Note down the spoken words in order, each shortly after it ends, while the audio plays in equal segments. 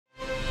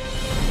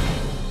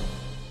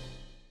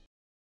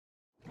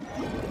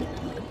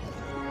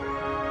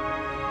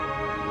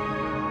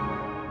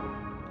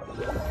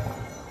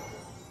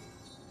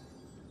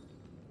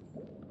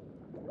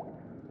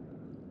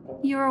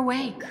You're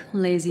awake,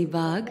 lazy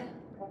bug.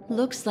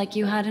 Looks like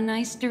you had a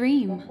nice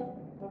dream.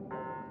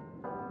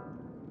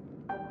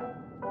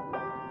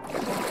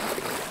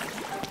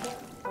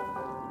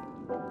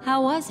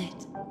 How was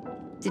it?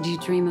 Did you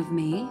dream of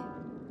me?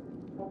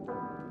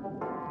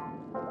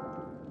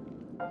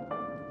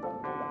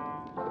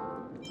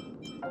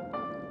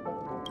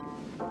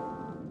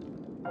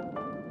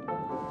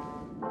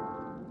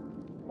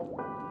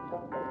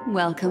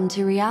 Welcome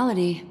to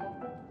reality.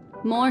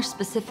 More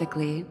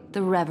specifically,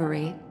 the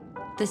Reverie.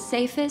 The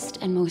safest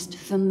and most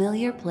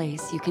familiar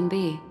place you can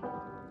be.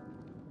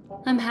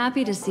 I'm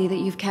happy to see that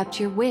you've kept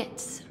your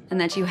wits,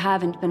 and that you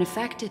haven't been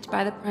affected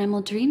by the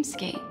primal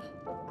dreamscape.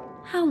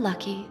 How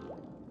lucky.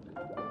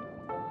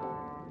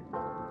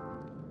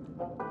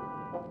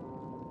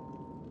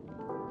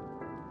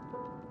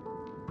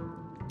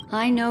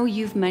 I know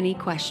you've many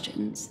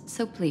questions,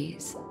 so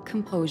please,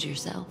 compose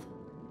yourself.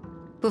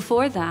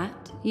 Before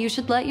that, you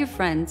should let your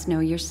friends know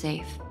you're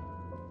safe.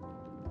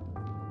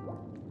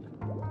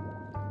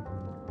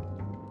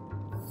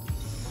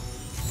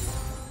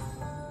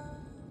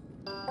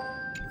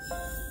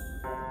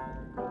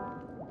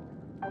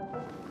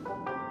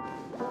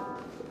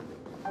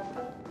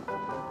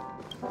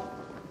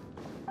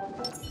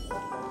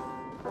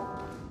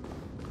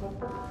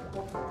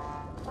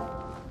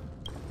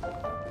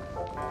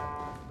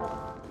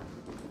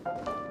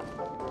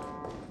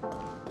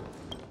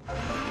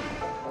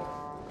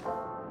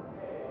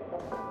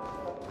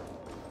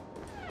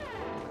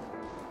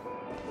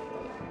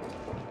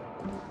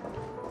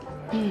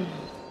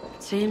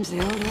 Seems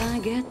the older I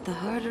get, the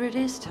harder it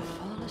is to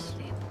fall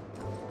asleep.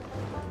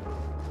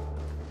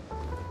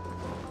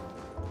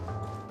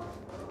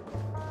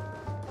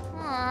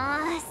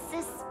 Aw,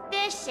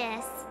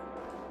 suspicious.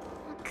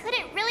 Could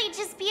it really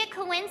just be a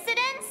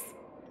coincidence?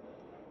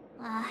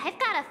 I've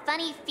got a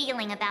funny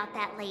feeling about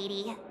that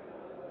lady.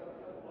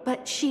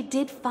 But she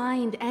did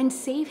find and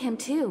save him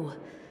too.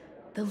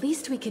 The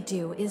least we could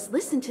do is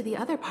listen to the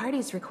other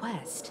party's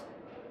request.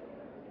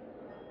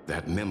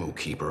 That memo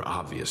keeper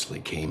obviously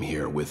came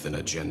here with an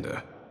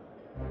agenda.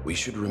 We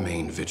should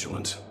remain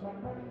vigilant.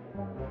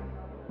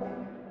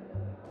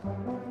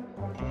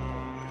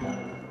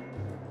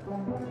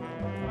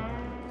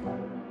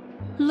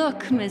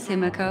 Look, Miss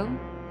Himiko.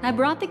 I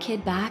brought the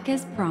kid back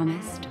as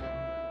promised.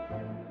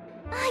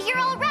 You're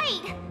all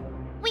right.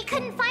 We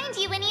couldn't find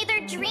you in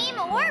either dream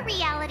or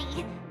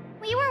reality.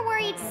 We were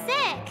worried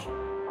sick.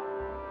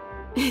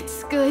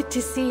 It's good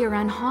to see you're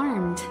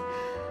unharmed.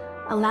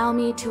 Allow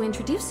me to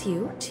introduce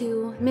you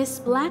to Miss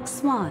Black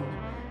Swan,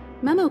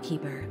 Memo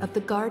Keeper of the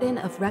Garden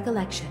of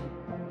Recollection.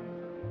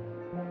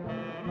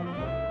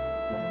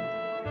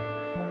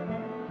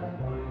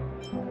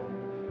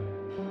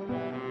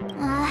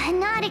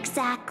 Not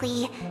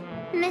exactly.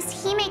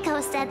 Miss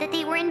Himiko said that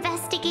they were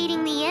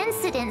investigating the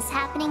incidents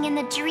happening in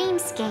the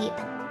dreamscape.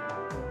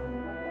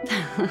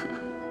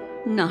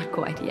 Not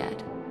quite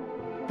yet.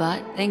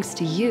 But thanks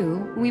to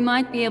you, we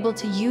might be able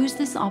to use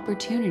this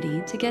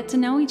opportunity to get to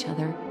know each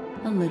other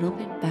a little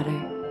bit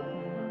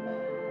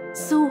better.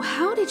 So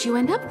how did you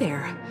end up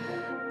there?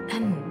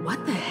 And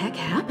what the heck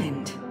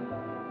happened?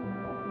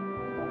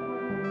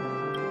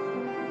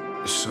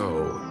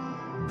 So,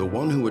 the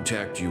one who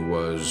attacked you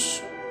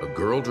was a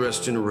girl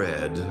dressed in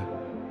red,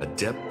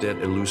 adept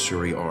at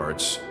illusory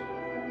arts,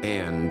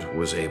 and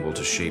was able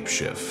to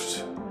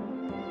shapeshift.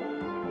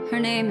 Her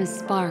name is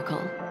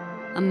Sparkle,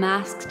 a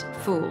masked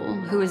fool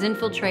who has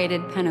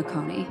infiltrated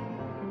Penacony.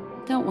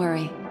 Don't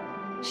worry,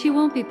 she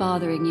won't be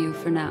bothering you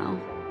for now.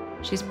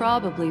 She's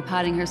probably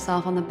patting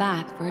herself on the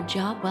back for a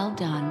job well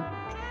done.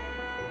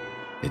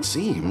 It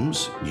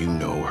seems you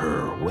know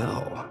her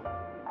well.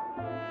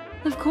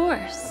 Of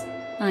course.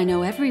 I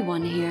know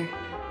everyone here.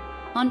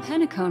 On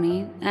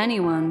Penacony,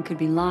 anyone could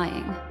be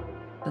lying,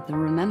 but the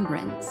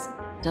remembrance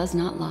does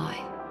not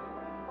lie.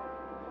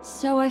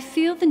 So I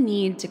feel the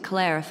need to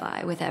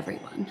clarify with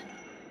everyone.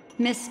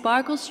 Miss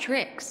Sparkle's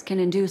tricks can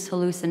induce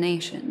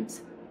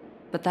hallucinations,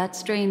 but that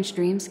strange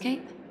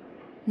dreamscape?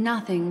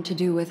 Nothing to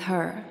do with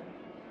her.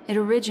 It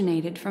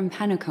originated from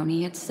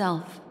Penacony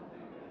itself.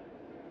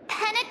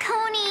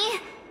 Penacony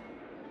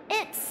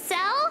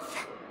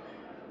itself?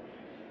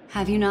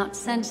 Have you not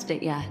sensed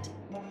it yet?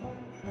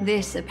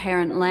 This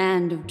apparent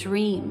land of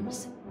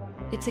dreams.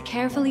 It's a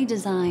carefully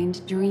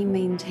designed dream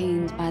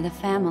maintained by the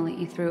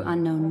family through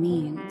unknown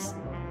means.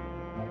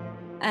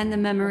 And the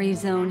memory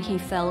zone he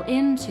fell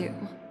into,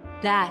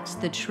 that's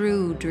the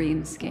true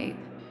dreamscape.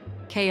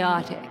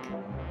 Chaotic,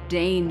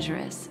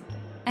 dangerous,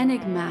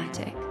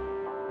 enigmatic.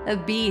 A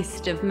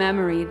beast of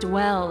memory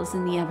dwells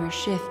in the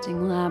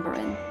ever-shifting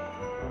labyrinth.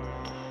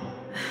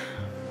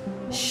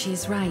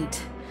 She's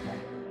right.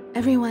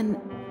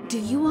 Everyone, do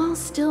you all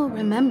still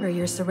remember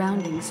your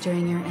surroundings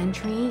during your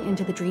entry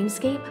into the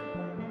dreamscape?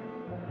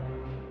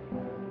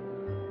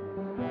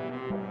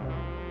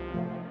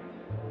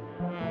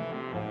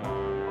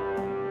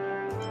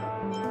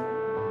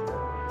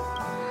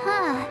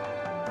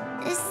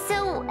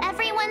 So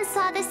everyone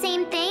saw the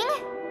same thing?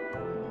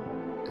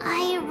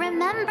 I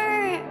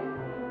remember...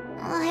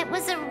 it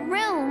was a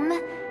room,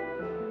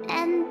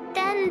 and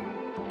then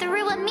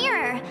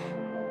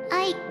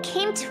I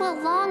came to a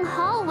long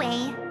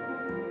hallway.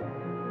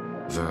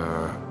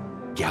 The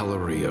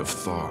Gallery of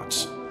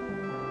Thoughts.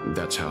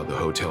 That's how the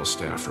hotel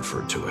staff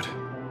referred to it.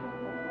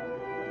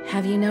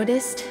 Have you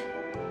noticed?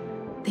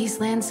 These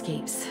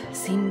landscapes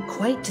seem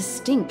quite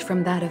distinct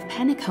from that of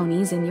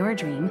Penacony's in your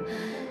dream,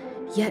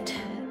 yet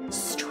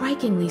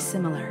strikingly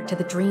similar to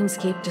the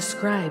dreamscape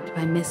described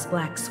by Miss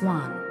Black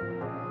Swan.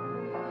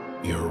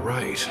 You're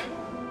right.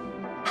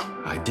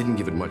 I didn't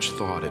give it much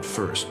thought at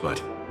first,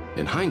 but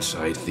in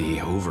hindsight,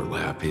 the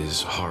overlap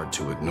is hard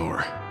to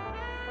ignore.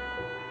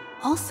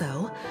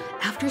 Also,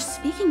 after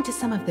speaking to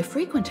some of the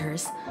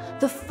frequenters,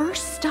 the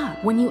first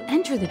stop when you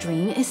enter the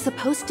dream is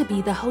supposed to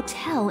be the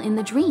hotel in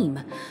the dream.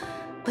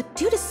 But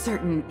due to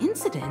certain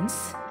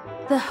incidents,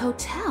 the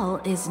hotel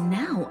is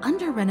now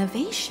under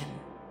renovation.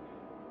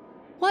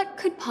 What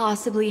could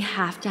possibly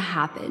have to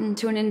happen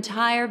to an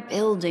entire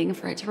building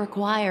for it to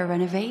require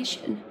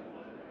renovation?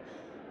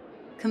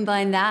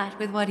 Combine that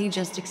with what he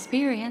just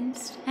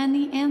experienced, and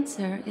the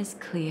answer is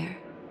clear.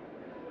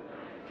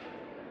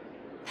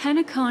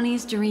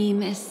 Penacony's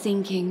dream is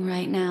sinking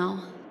right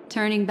now,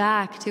 turning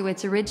back to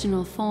its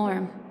original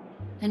form,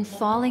 and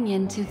falling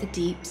into the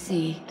deep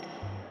sea.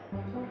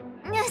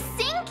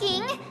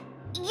 Sinking?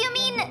 You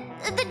mean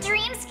the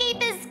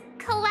dreamscape is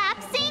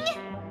collapsing?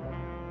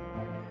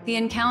 The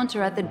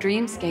encounter at the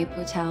Dreamscape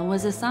Hotel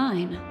was a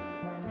sign.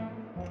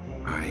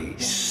 I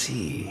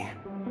see.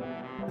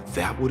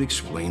 That would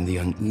explain the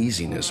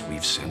uneasiness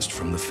we've sensed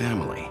from the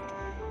family.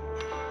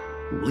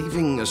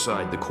 Leaving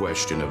aside the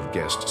question of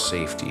guest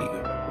safety,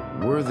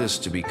 were this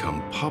to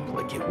become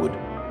public, it would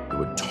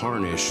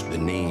tarnish the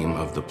name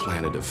of the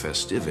planet of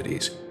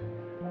festivities.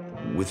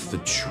 With the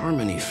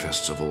Charmony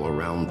Festival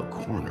around the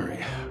corner,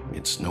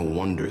 it's no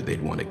wonder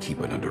they'd want to keep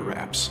it under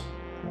wraps.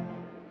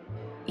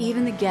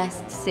 Even the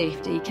guest's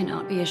safety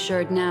cannot be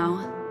assured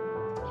now.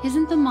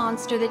 Isn't the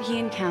monster that he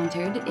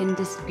encountered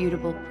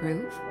indisputable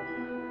proof?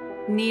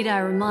 Need I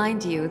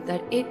remind you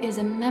that it is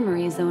a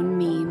memory zone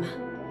meme?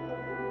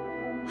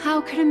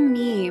 How could a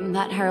meme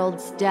that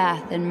heralds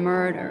death and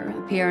murder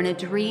appear in a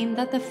dream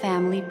that the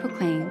family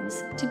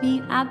proclaims to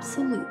be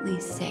absolutely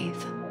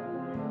safe?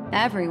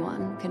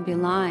 Everyone could be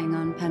lying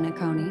on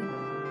Penacony.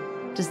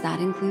 Does that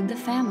include the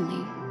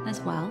family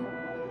as well?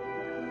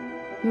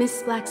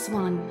 Miss Black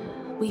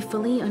Swan, we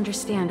fully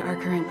understand our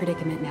current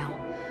predicament now.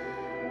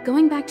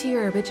 Going back to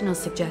your original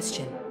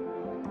suggestion,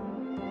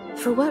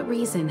 for what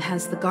reason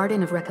has the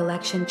Garden of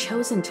Recollection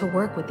chosen to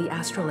work with the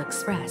Astral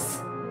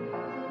Express?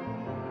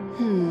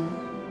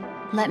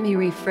 Let me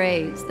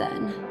rephrase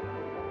then.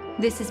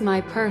 This is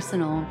my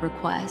personal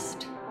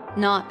request,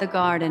 not the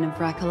Garden of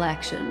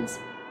Recollections.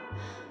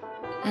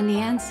 And the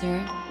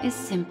answer is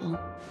simple.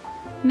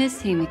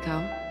 Miss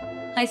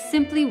Himiko, I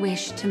simply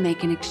wish to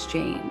make an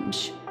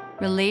exchange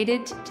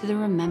related to the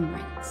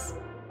remembrance.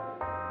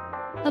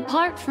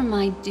 Apart from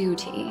my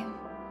duty,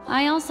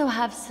 I also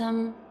have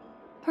some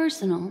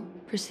personal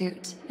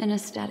pursuit in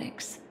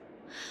aesthetics.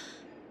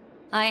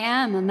 I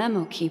am a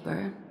memo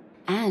keeper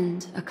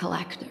and a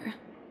collector.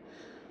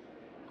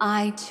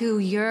 I too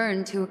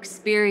yearn to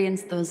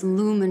experience those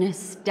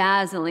luminous,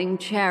 dazzling,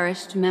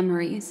 cherished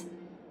memories.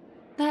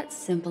 That's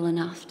simple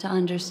enough to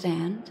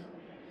understand,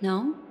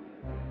 no?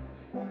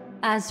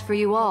 As for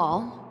you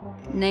all,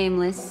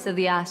 nameless of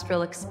the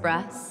Astral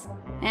Express,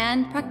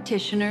 and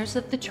practitioners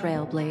of the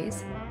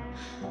Trailblaze,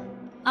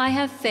 I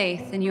have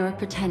faith in your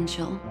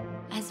potential,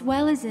 as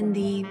well as in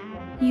the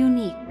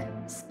unique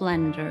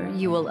splendor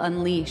you will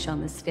unleash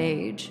on the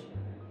stage.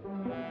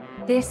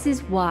 This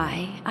is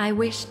why I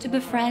wish to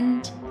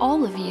befriend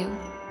all of you.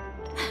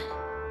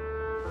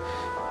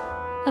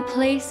 A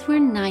place where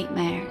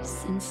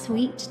nightmares and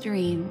sweet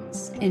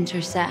dreams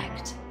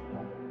intersect.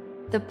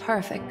 The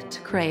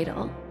perfect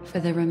cradle for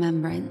the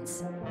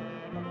remembrance.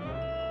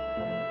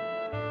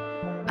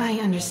 I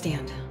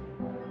understand.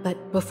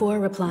 But before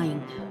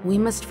replying, we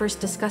must first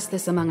discuss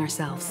this among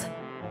ourselves.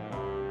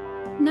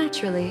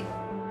 Naturally.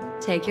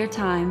 Take your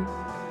time.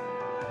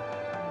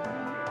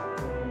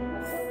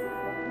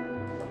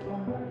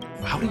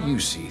 How do you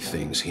see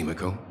things,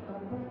 Himiko?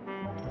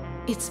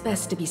 It's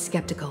best to be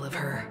skeptical of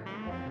her.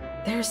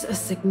 There's a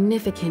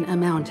significant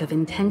amount of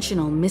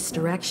intentional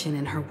misdirection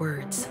in her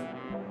words.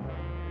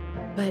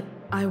 But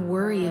I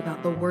worry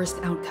about the worst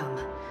outcome.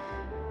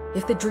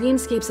 If the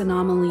dreamscape's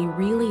anomaly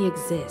really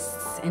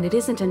exists, and it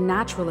isn't a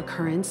natural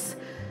occurrence,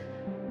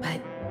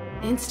 but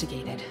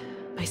instigated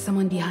by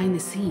someone behind the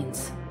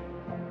scenes,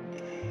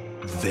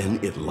 Then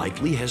it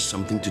likely has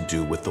something to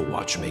do with the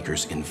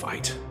Watchmaker's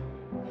invite.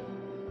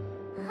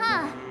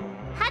 Huh.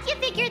 How'd you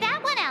figure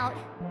that one out?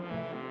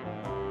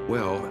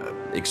 Well,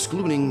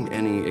 excluding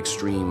any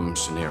extreme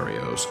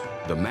scenarios,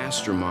 the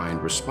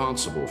mastermind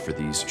responsible for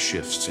these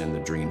shifts in the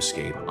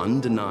dreamscape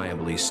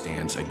undeniably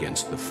stands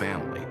against the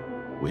family,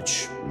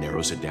 which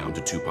narrows it down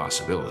to two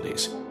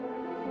possibilities.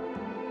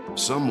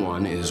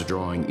 Someone is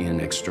drawing in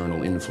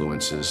external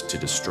influences to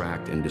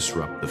distract and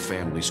disrupt the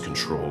family's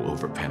control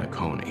over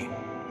Penacony.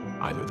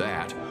 Either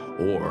that,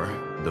 or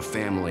the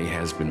family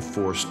has been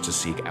forced to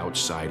seek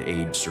outside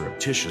aid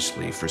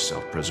surreptitiously for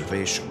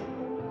self-preservation.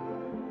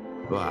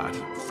 But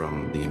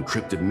from the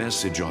encrypted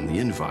message on the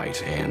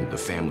invite and the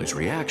family's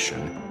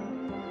reaction,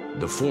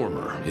 the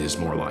former is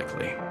more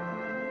likely.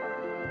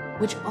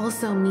 Which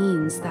also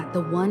means that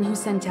the one who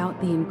sent out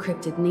the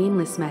encrypted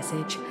nameless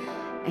message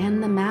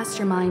and the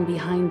mastermind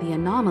behind the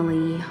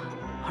anomaly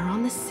are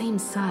on the same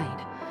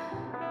side.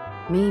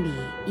 Maybe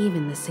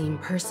even the same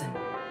person.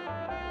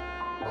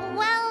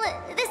 Well,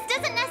 this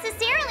doesn't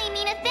necessarily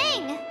mean a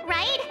thing,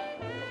 right?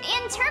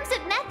 In terms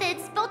of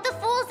methods, both the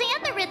Fools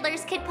and the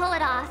Riddlers could pull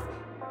it off.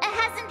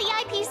 Hasn't the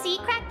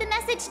IPC cracked the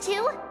message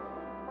too?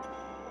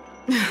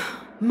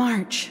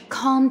 March,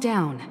 calm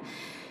down.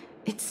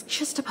 It's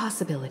just a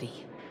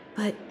possibility.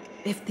 But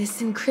if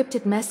this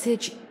encrypted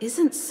message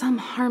isn't some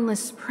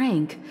harmless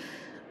prank,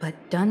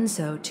 but done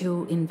so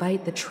to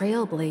invite the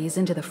Trailblaze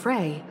into the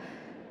fray,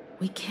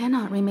 we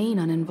cannot remain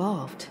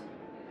uninvolved.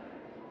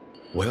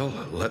 Well,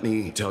 let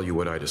me tell you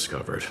what I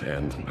discovered,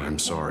 and I'm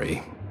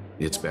sorry.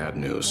 It's bad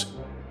news.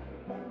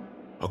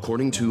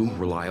 According to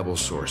reliable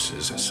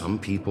sources, some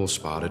people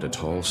spotted a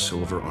tall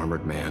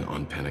silver-armored man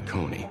on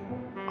Penacony.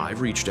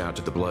 I've reached out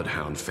to the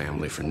Bloodhound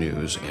family for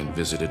news and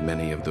visited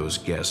many of those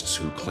guests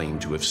who claim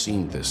to have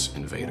seen this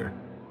invader.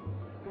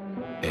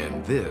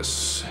 And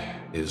this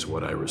is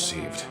what I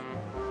received.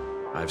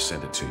 I've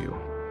sent it to you.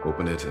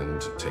 Open it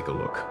and take a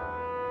look.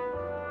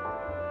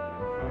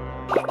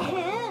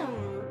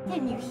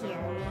 Can you hear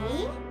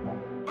me?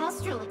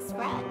 Astral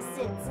Express,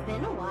 it's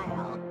been a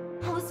while.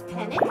 How's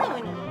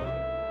Penacony?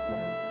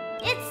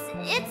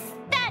 It's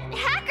that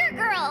hacker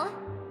girl!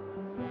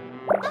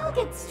 I'll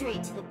get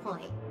straight to the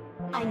point.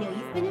 I know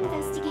you've been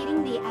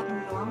investigating the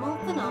abnormal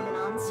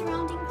phenomenon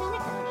surrounding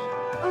Penacony.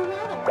 Or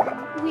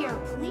rather, we are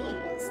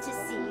pleased to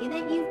see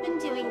that you've been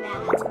doing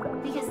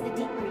that, because the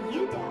deeper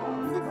you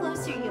delve, the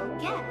closer you'll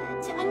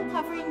get to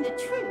uncovering the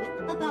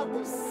truth about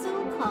this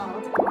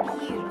so-called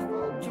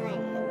beautiful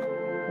dream.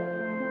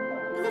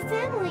 The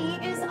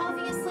family is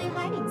obviously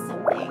hiding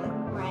something,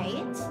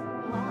 right?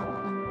 Well,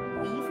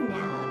 we've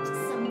nabbed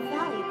some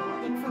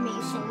valuable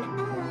information,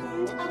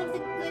 and out of the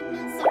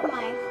goodness of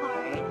my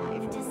heart,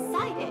 I've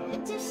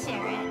decided to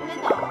share it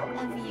with all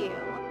of you.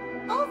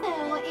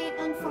 Although it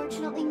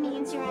unfortunately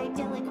means your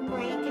idyllic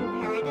break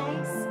in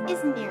paradise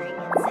is nearing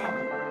its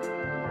end.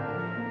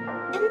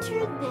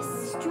 Enter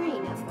this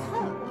string of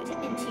code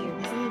into your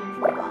dream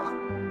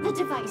pool, the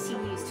device you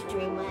use to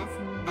dream with,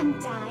 and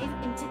dive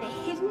into the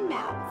hidden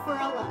map for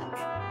a look.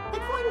 The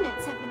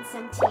coordinates have been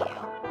sent to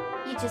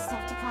you. You just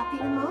have to copy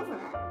them over.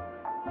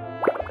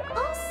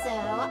 Also,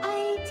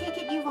 I take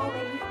it you've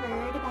already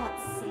heard about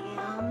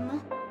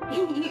Sam.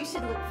 You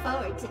should look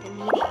forward to the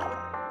meeting.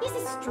 He's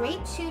a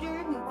straight shooter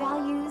who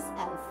values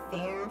a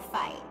fair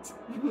fight.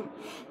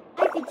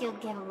 I think you'll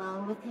get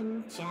along with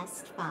him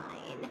just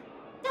fine.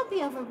 Don't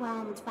be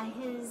overwhelmed by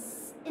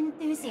his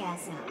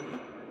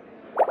enthusiasm.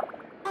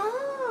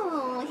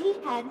 Oh,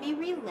 he had me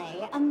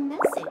relay a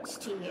message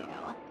to you.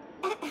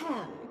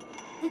 Ahem.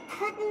 The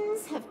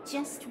curtains have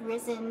just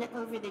risen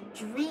over the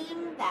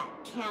dream that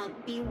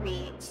can't be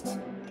reached.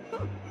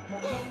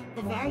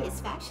 The various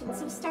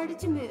factions have started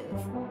to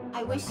move.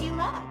 I wish you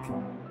luck.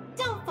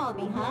 Don't fall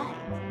behind,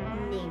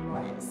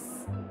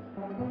 nameless.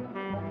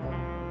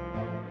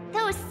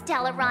 Those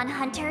Stellaron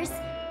hunters,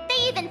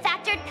 they even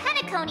factored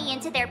Penacony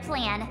into their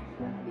plan.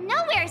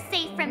 Nowhere's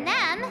safe from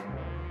them.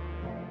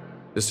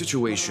 The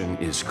situation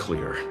is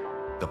clear.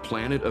 The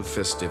planet of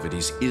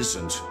festivities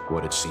isn't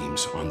what it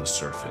seems on the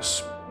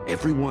surface.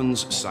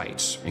 Everyone's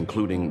sights,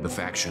 including the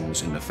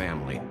factions in the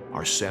family,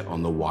 are set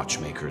on the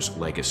Watchmaker's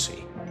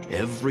legacy.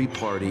 Every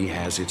party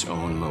has its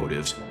own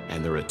motives,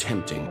 and they're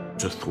attempting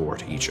to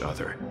thwart each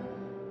other.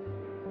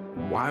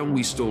 While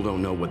we still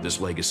don't know what this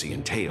legacy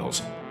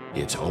entails,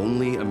 it's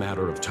only a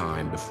matter of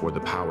time before the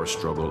power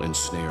struggle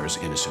ensnares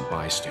innocent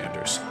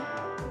bystanders.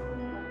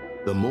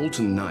 The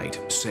Molten Knight,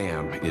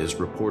 Sam, is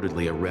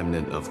reportedly a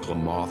remnant of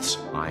Klamoth's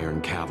Iron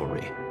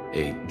Cavalry,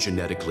 a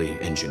genetically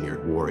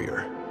engineered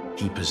warrior.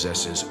 He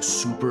possesses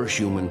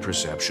superhuman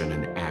perception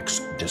and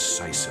acts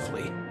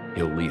decisively.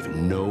 He'll leave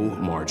no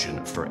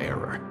margin for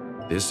error.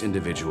 This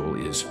individual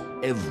is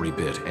every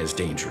bit as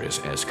dangerous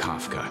as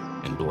Kafka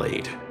and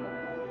Blade.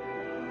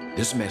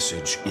 This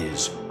message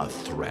is a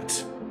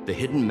threat. The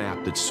hidden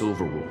map that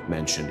Silverwolf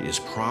mentioned is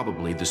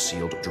probably the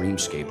sealed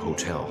Dreamscape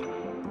Hotel.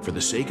 For the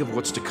sake of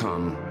what's to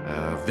come,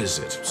 a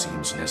visit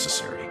seems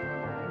necessary.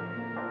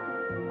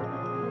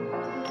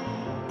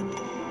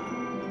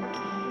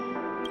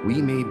 We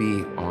may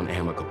be on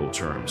amicable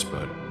terms,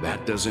 but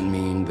that doesn't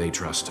mean they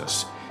trust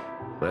us.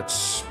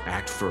 Let's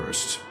act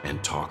first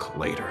and talk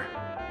later.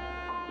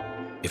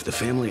 If the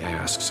family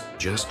asks,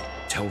 just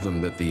tell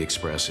them that the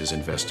Express is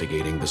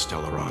investigating the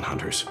Stellaron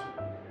hunters.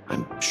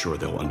 I'm sure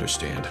they'll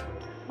understand.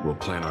 We'll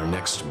plan our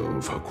next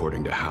move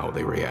according to how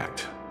they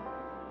react.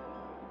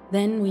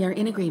 Then we are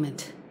in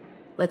agreement.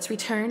 Let's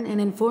return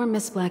and inform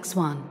Miss Black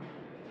Swan.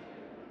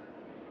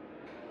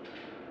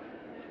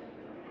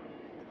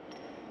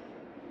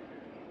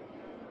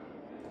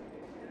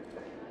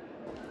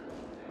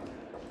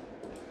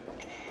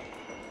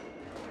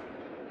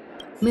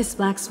 Miss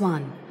Black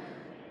Swan,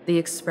 the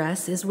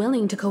Express is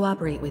willing to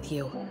cooperate with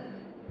you.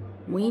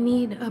 We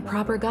need a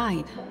proper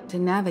guide to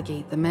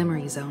navigate the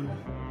memory zone.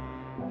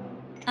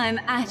 I'm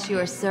at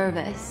your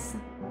service.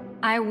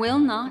 I will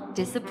not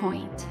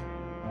disappoint.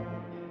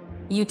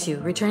 You two,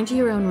 return to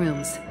your own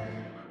rooms.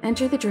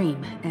 Enter the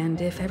dream, and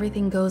if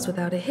everything goes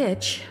without a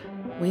hitch,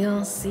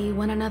 we'll see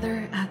one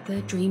another at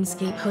the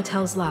Dreamscape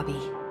Hotel's lobby.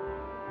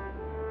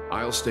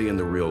 I'll stay in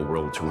the real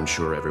world to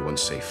ensure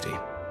everyone's safety.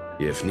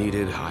 If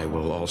needed, I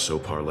will also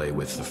parley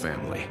with the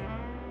family.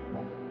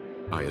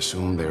 I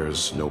assume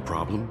there's no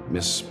problem,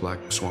 Miss Black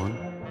Swan?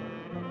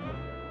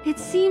 It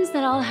seems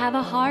that I'll have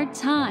a hard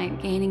time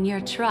gaining your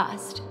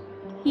trust,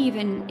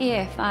 even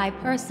if I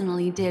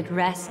personally did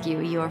rescue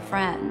your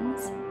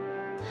friends.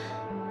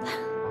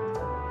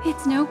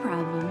 It's no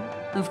problem,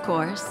 of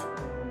course,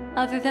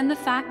 other than the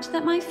fact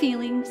that my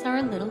feelings are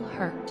a little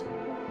hurt.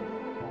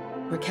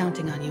 We're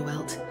counting on you,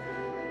 Welt.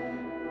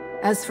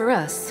 As for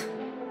us,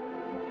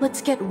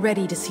 let's get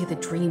ready to see the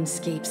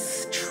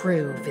Dreamscape's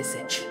true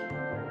visage.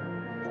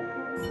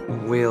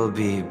 We'll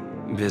be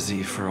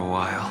busy for a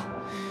while.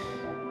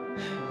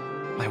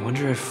 I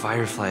wonder if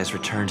Firefly has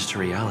returned to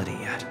reality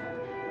yet.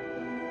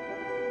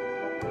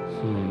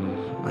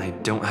 I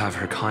don't have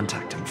her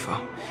contact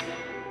info.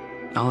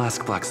 I'll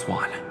ask Black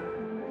Swan.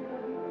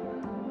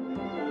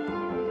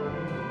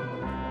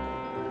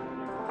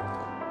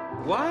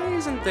 Why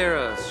isn't there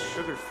a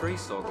sugar-free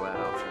Soul Glad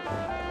option?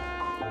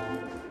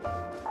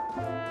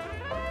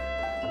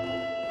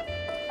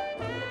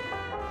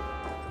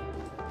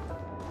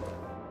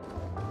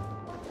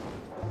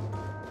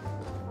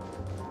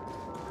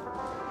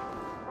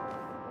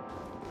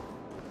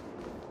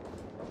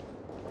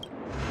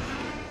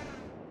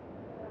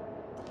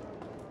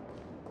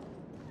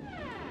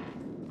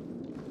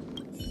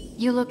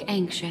 You look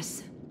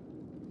anxious.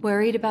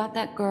 Worried about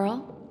that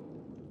girl?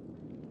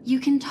 You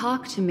can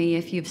talk to me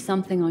if you've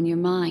something on your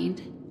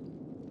mind.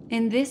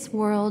 In this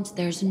world,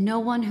 there's no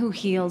one who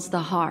heals the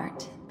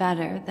heart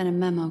better than a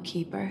memo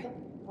keeper.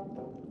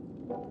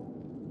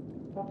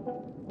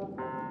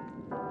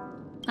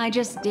 I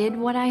just did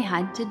what I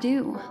had to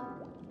do.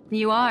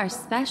 You are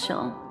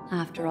special,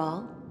 after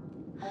all.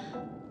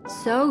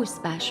 So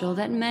special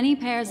that many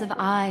pairs of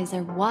eyes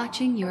are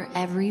watching your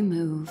every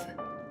move.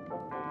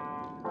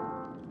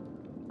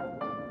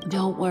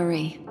 Don't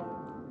worry.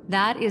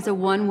 That is a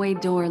one-way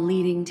door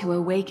leading to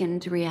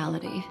awakened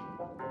reality.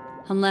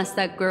 Unless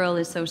that girl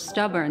is so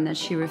stubborn that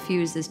she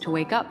refuses to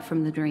wake up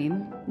from the dream,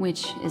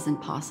 which isn't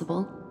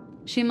possible.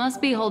 She must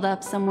be holed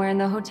up somewhere in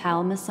the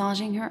hotel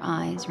massaging her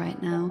eyes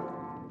right now.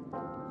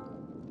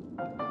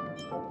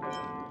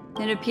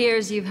 It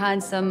appears you've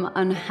had some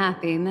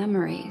unhappy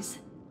memories.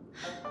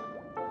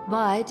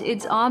 But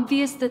it's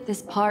obvious that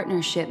this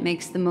partnership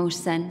makes the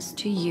most sense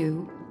to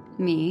you,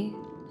 me,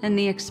 and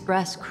the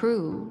Express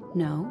crew,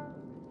 no?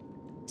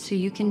 So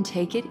you can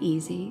take it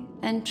easy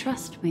and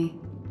trust me.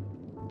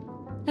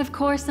 Of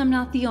course, I'm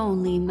not the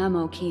only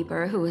memo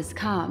keeper who has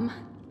come.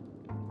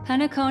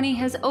 Penacony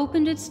has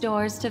opened its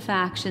doors to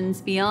factions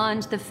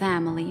beyond the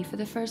family for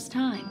the first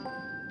time.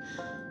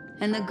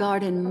 And the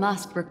Garden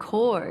must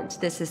record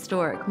this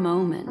historic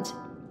moment.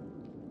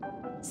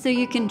 So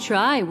you can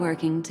try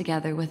working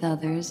together with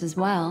others as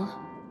well,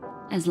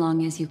 as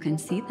long as you can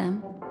see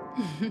them.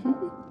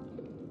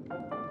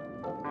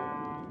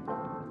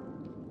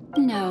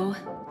 No,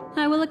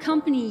 I will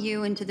accompany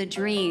you into the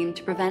dream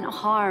to prevent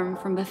harm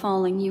from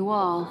befalling you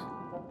all.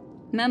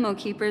 Memo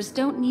keepers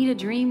don't need a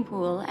dream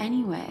pool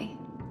anyway.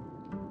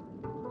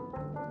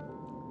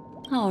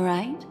 All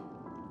right,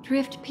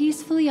 drift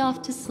peacefully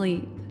off to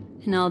sleep,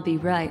 and I'll be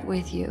right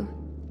with you.